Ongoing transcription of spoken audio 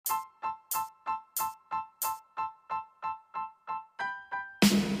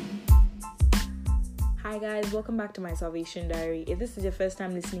Hi guys, welcome back to my Salvation Diary. If this is your first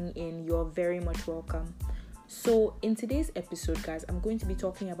time listening in, you're very much welcome. So in today's episode, guys, I'm going to be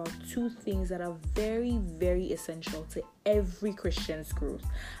talking about two things that are very, very essential to every Christian's growth.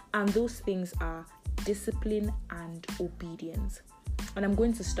 And those things are discipline and obedience. And I'm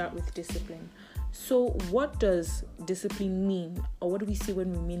going to start with discipline. So what does discipline mean, or what do we see when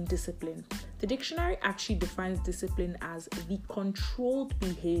we mean discipline? The dictionary actually defines discipline as the controlled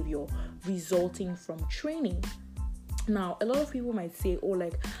behavior resulting from training. Now, a lot of people might say,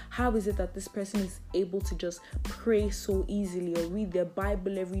 how is it that this person is able to just pray so easily or read their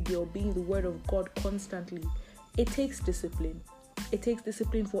Bible every day or be in the Word of God constantly? It takes discipline. It takes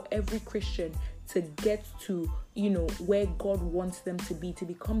discipline for every Christian to get to, where God wants them to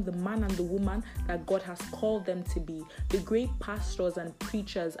become the man and the woman that God has called them to be. The great pastors and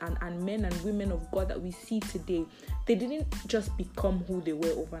preachers and men and women of God that we see today, they didn't just become who they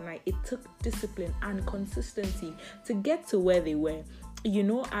were overnight. It took discipline and consistency to get to where they were,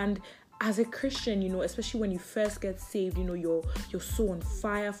 and as a Christian, especially when you first get saved, you're so on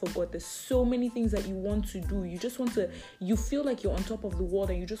fire for God. There's so many things that you want to do. You feel like you're on top of the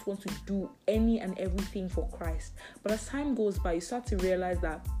world and you just want to do any and everything for Christ. But as time goes by, you start to realize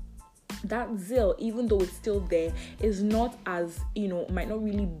that zeal, even though it's still there, is not as, might not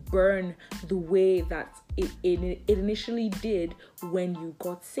really burn the way that it initially did when you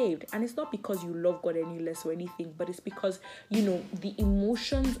got saved. And it's not because you love God any less or anything, but it's because, the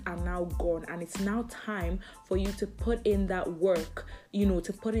emotions are now gone and it's now time for you to put in that work,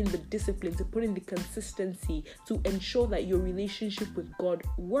 to put in the discipline, to put in the consistency to ensure that your relationship with God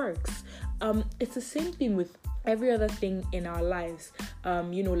works. It's the same thing with every other thing in our lives.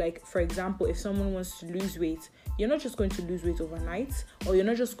 For example, if someone wants to lose weight, you're not just going to lose weight overnight, or you're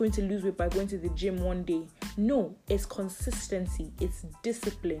not just going to lose weight by going to the gym one day. No, it's consistency, it's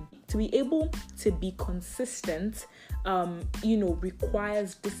discipline. To be able to be consistent,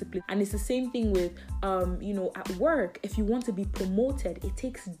 requires discipline. And it's the same thing with, at work. If you want to be promoted, it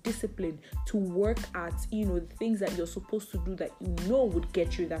takes discipline to work at, the things that you're supposed to do that would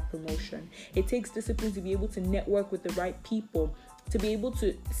get you that promotion. It takes discipline to be able to network with the right people, to be able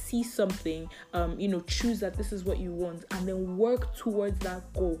to see something, choose that this is what you want and then work towards that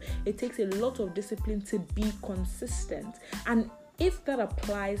goal. It takes a lot of discipline to be consistent. And if that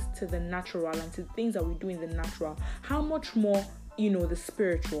applies to the natural and to things that we do in the natural, how much more, the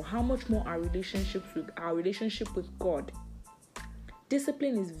spiritual, how much more our relationship with God.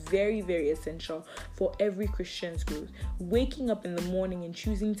 Discipline is very, very essential for every Christian's growth. Waking up in the morning and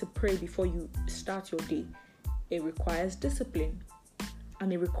choosing to pray before you start your day, it requires discipline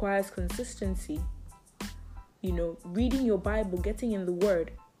and it requires consistency. Reading your Bible, getting in the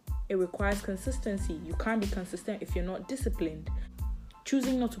Word, it requires consistency. You can't be consistent if you're not disciplined.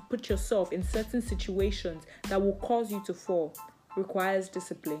 Choosing not to put yourself in certain situations that will cause you to fall requires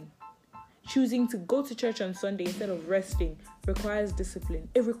discipline. Choosing to go to church on Sunday instead of resting requires discipline.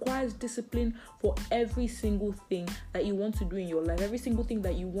 It requires discipline for every single thing that you want to do in your life. Every single thing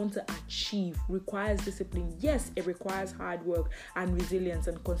that you want to achieve requires discipline. Yes, it requires hard work and resilience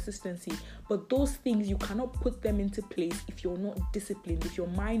and consistency. But those things, you cannot put them into place if you're not disciplined, if your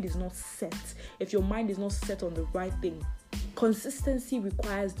mind is not set, if your mind is not set on the right thing. Consistency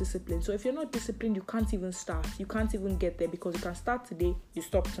requires discipline. So if you're not disciplined, you can't even start. You can't even get there, because you can start today, you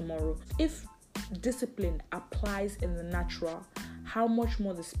stop tomorrow. If discipline applies in the natural, how much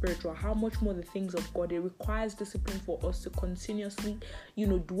more the spiritual, how much more the things of God. It requires discipline for us to continuously,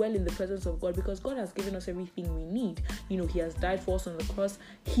 dwell in the presence of God, because God has given us everything we need. He has died for us on the cross.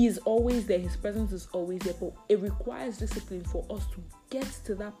 He is always there. His presence is always there. But it requires discipline for us to get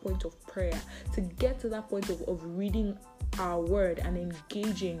to that point of prayer, to get to that point of reading our word and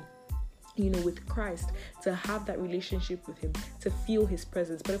engaging with Christ, to have that relationship with him, to feel his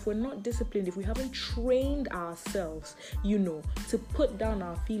presence. But if we're not disciplined, if we haven't trained ourselves, to put down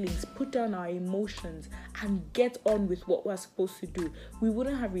our feelings, put down our emotions and get on with what we're supposed to do, we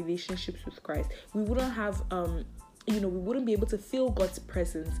wouldn't have relationships with Christ. We wouldn't have we wouldn't be able to feel God's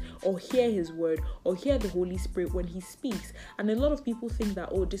presence or hear his word or hear the Holy Spirit when he speaks. And a lot of people think that,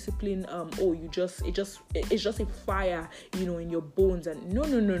 discipline, it's just a fire, in your bones. And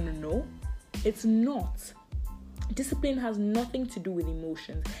no, it's not. Discipline has nothing to do with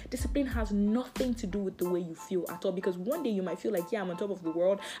emotions. Discipline has nothing to do with the way you feel at all. Because one day you might feel like, I'm on top of the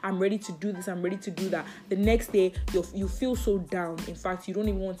world. I'm ready to do this. I'm ready to do that. The next day you feel so down. In fact, you don't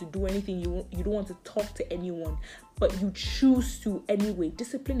even want to do anything. You don't want to talk to anyone. But you choose to anyway.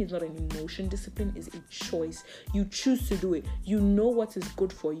 Discipline is not an emotion. Discipline is a choice. You choose to do it. You know what is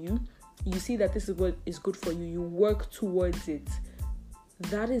good for you. You see that this is what is good for you. You work towards it.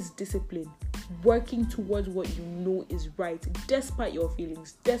 That is discipline. working towards what you know is right, despite your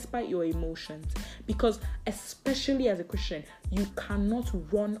feelings, despite your emotions. Because especially as a Christian, you cannot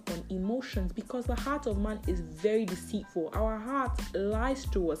run on emotions, because the heart of man is very deceitful. Our heart lies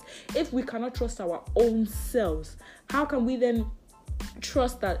to us. If we cannot trust our own selves, how can we then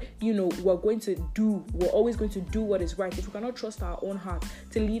trust that we're always going to do what is right? If we cannot trust our own heart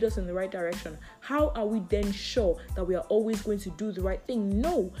to lead us in the right direction, how are we then sure that we are always going to do the right thing?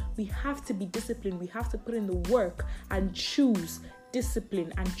 No, we have to be disciplined. We have to put in the work and choose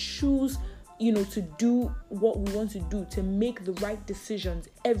discipline and choose to do what we want to do, to make the right decisions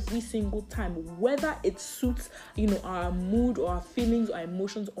every single time, whether it suits our mood or our feelings or our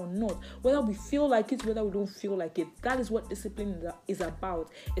emotions or not, whether we feel like it, whether we don't feel like it. That is what discipline is about.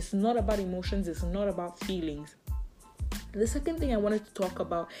 It's not about emotions. It's not about feelings. The second thing I wanted to talk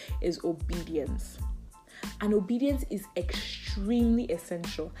about is obedience. And obedience is extremely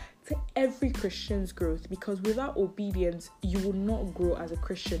essential to every Christian's growth, because without obedience, you will not grow as a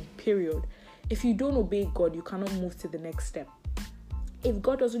Christian, period. If you don't obey God, you cannot move to the next step. If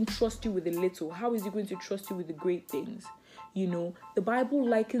God doesn't trust you with the little, how is he going to trust you with the great things? The Bible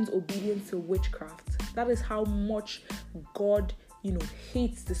likens obedience to witchcraft. That is how much God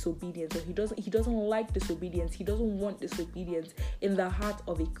hates disobedience, or he doesn't like disobedience. He doesn't want disobedience in the heart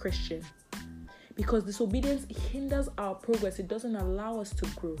of a Christian, because disobedience hinders our progress. It doesn't allow us to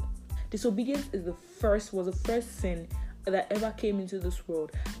grow. Disobedience was the first sin that ever came into this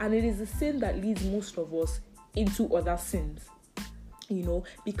world, and it is the sin that leads most of us into other sins.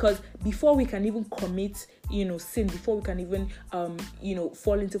 Because before we can even commit sin, before we can even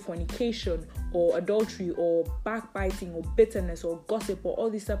fall into fornication or adultery or backbiting or bitterness or gossip or all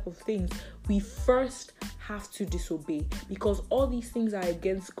these type of things, we first have to disobey, because all these things are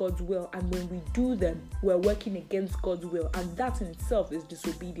against God's will, and when we do them, we're working against God's will, and that in itself is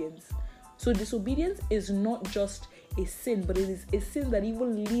disobedience. So disobedience is not just a sin, but it is a sin that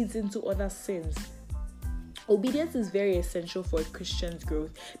even leads into other sins. Obedience is very essential for a Christian's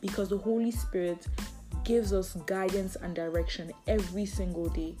growth, because the Holy Spirit gives us guidance and direction every single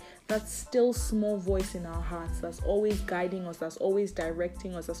day. That still small voice in our hearts that's always guiding us, that's always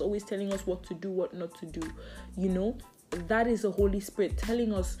directing us, that's always telling us what to do, what not to do. That is the Holy Spirit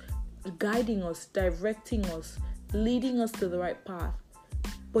telling us, guiding us, directing us, leading us to the right path.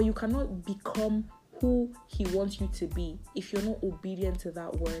 But you cannot become who he wants you to be if you're not obedient to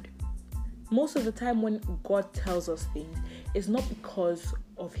that word. Most of the time when God tells us things, it's not because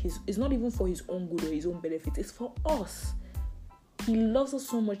of it's not even for his own good or his own benefit. It's for us. He loves us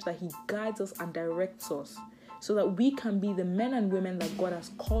so much that he guides us and directs us so that we can be the men and women that God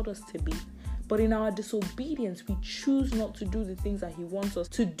has called us to be. But in our disobedience, we choose not to do the things that he wants us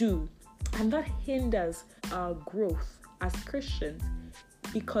to do. And that hinders our growth as Christians,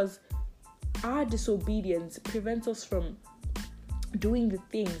 because our disobedience prevents us from doing the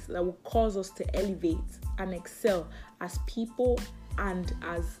things that will cause us to elevate and excel as people and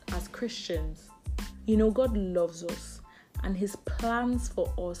as Christians. God loves us, and his plans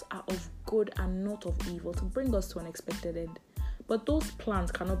for us are of good and not of evil, to bring us to an expected end. But those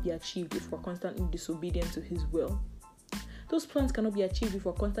plans cannot be achieved if we're constantly disobedient to his will. Those plans cannot be achieved if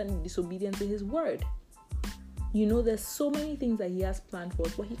we're constantly disobedient to his word. There's so many things that he has planned for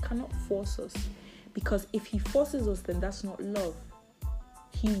us, but he cannot force us, because if he forces us, then that's not love.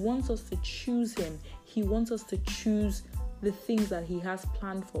 He wants us to choose him. He wants us to choose the things that he has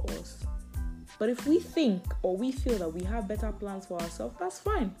planned for us. But if we think or we feel that we have better plans for ourselves, that's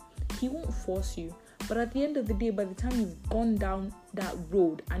fine. He won't force you. But at the end of the day, by the time you've gone down that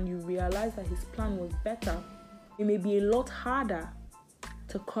road and you realize that his plan was better, it may be a lot harder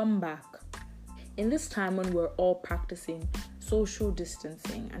to come back. In this time when we're all practicing social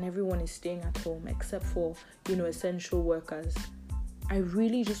distancing and everyone is staying at home except for, essential workers, I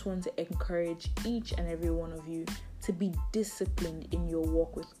really just want to encourage each and every one of you to be disciplined in your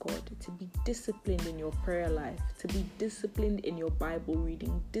walk with God, to be disciplined in your prayer life, to be disciplined in your Bible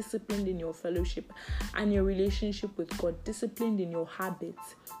reading, disciplined in your fellowship and your relationship with God, disciplined in your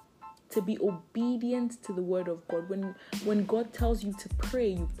habits, to be obedient to the word of God. When God tells you to pray,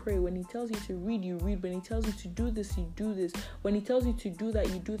 you pray. When he tells you to read, you read. When he tells you to do this, you do this. When he tells you to do that,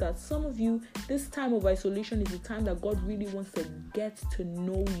 you do that. Some of you, this time of isolation is the time that God really wants to get to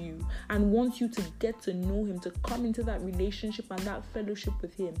know you and wants you to get to know him, to come into that relationship and that fellowship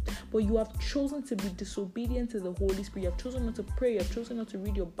with him. But you have chosen to be disobedient to the Holy Spirit. You have chosen not to pray. You have chosen not to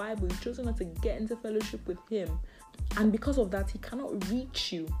read your Bible. You've chosen not to get into fellowship with him. And because of that, he cannot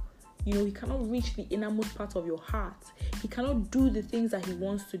reach you. He cannot reach the innermost part of your heart. He cannot do the things that he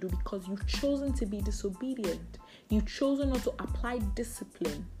wants to do because you've chosen to be disobedient. You've chosen not to apply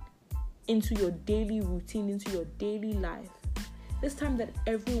discipline. into your daily routine, into your daily life. This time that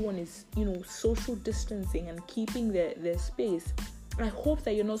everyone is, social distancing and keeping their space, I hope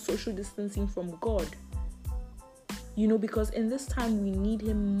that you're not social distancing from God. Because in this time we need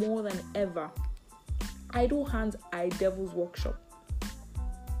him more than ever. Idle hands are a devil's workshop.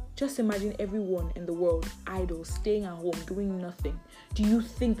 Just imagine everyone in the world idle, staying at home, doing nothing. Do you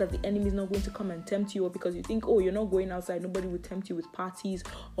think that the enemy is not going to come and tempt you? Or because you think, you're not going outside, nobody will tempt you with parties,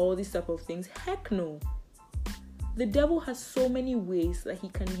 all these type of things? Heck no. The devil has so many ways that he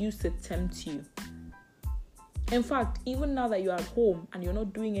can use to tempt you. In fact, even now that you're at home and you're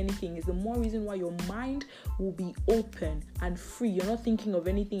not doing anything, is the more reason why your mind will be open and free. You're not thinking of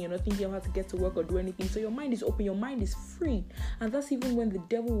anything. You're not thinking of how to get to work or do anything. So your mind is open. Your mind is free. And that's even when the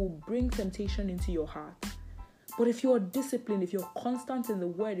devil will bring temptation into your heart. But if you are disciplined, if you're constant in the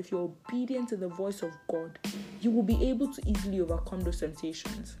word, if you're obedient to the voice of God, you will be able to easily overcome those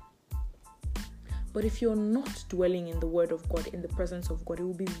temptations. But if you're not dwelling in the word of God, in the presence of God, it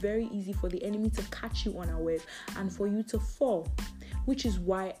will be very easy for the enemy to catch you unawares and for you to fall, which is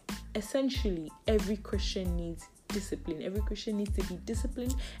why essentially every Christian needs discipline. Every Christian needs to be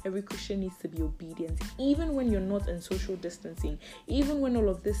disciplined. Every Christian needs to be obedient. Even when you're not in social distancing, even when all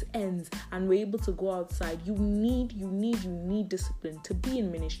of this ends and we're able to go outside, you need discipline to be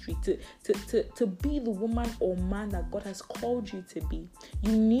in ministry, to be the woman or man that God has called you to be.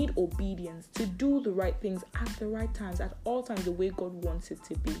 You need obedience to do the right things at the right times, at all times, the way God wants it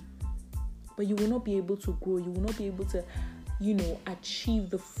to be. But you will not be able to grow. You will not be able to achieve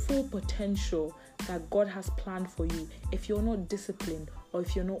the full potential that God has planned for you if you're not disciplined or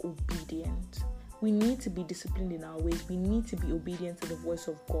if you're not obedient. We need to be disciplined in our ways. We need to be obedient to the voice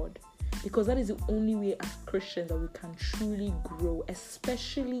of God, because that is the only way as Christians that we can truly grow,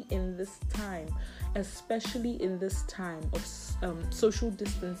 especially in this time of social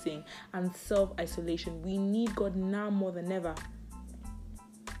distancing and self-isolation. We need God now more than ever.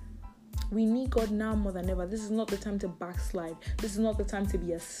 We need God now more than ever. This is not the time to backslide. This is not the time to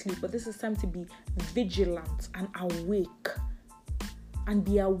be asleep, but this is time to be vigilant and awake and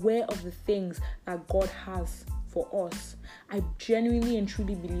be aware of the things that God has for us. I genuinely and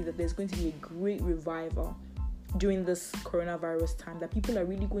truly believe that there's going to be a great revival during this coronavirus time, that people are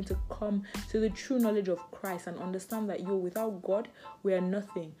really going to come to the true knowledge of Christ and understand that without God, we are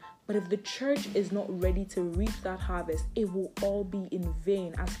nothing. But if the church is not ready to reap that harvest, it will all be in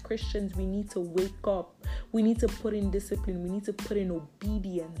vain. As Christians, we need to wake up. We need to put in discipline. We need to put in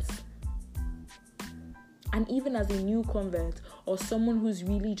obedience. And even as a new convert or someone who's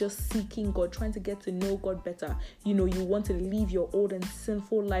really just seeking God, trying to get to know God better, you want to leave your old and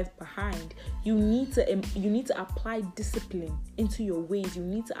sinful life behind. You need to apply discipline into your ways. You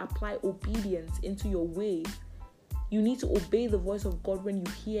need to apply obedience into your ways. You need to obey the voice of God when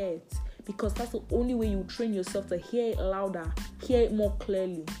you hear it, because that's the only way you train yourself to hear it louder, hear it more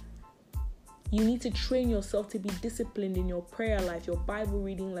clearly. You need to train yourself to be disciplined in your prayer life, your Bible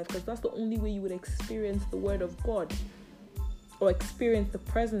reading life, because that's the only way you would experience the word of God or experience the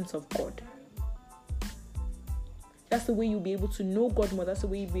presence of God. That's the way you'll be able to know God more. That's the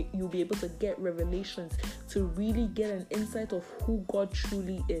way you'll be able to get revelations, to really get an insight of who God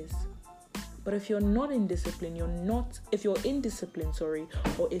truly is. But if you're not in discipline, if you're indisciplined,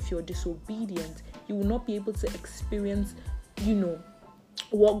 or if you're disobedient, you will not be able to experience,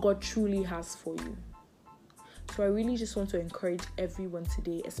 what God truly has for you. So I really just want to encourage everyone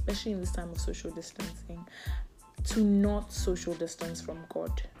today, especially in this time of social distancing, to not social distance from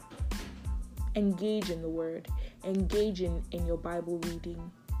God. Engage in the word, engage in your Bible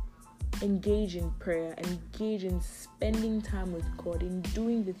reading, engage in prayer, engage in spending time with God, in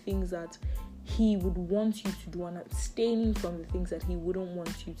doing the things that He would want you to do and abstaining from the things that He wouldn't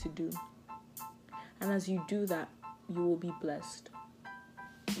want you to do. And as you do that, you will be blessed.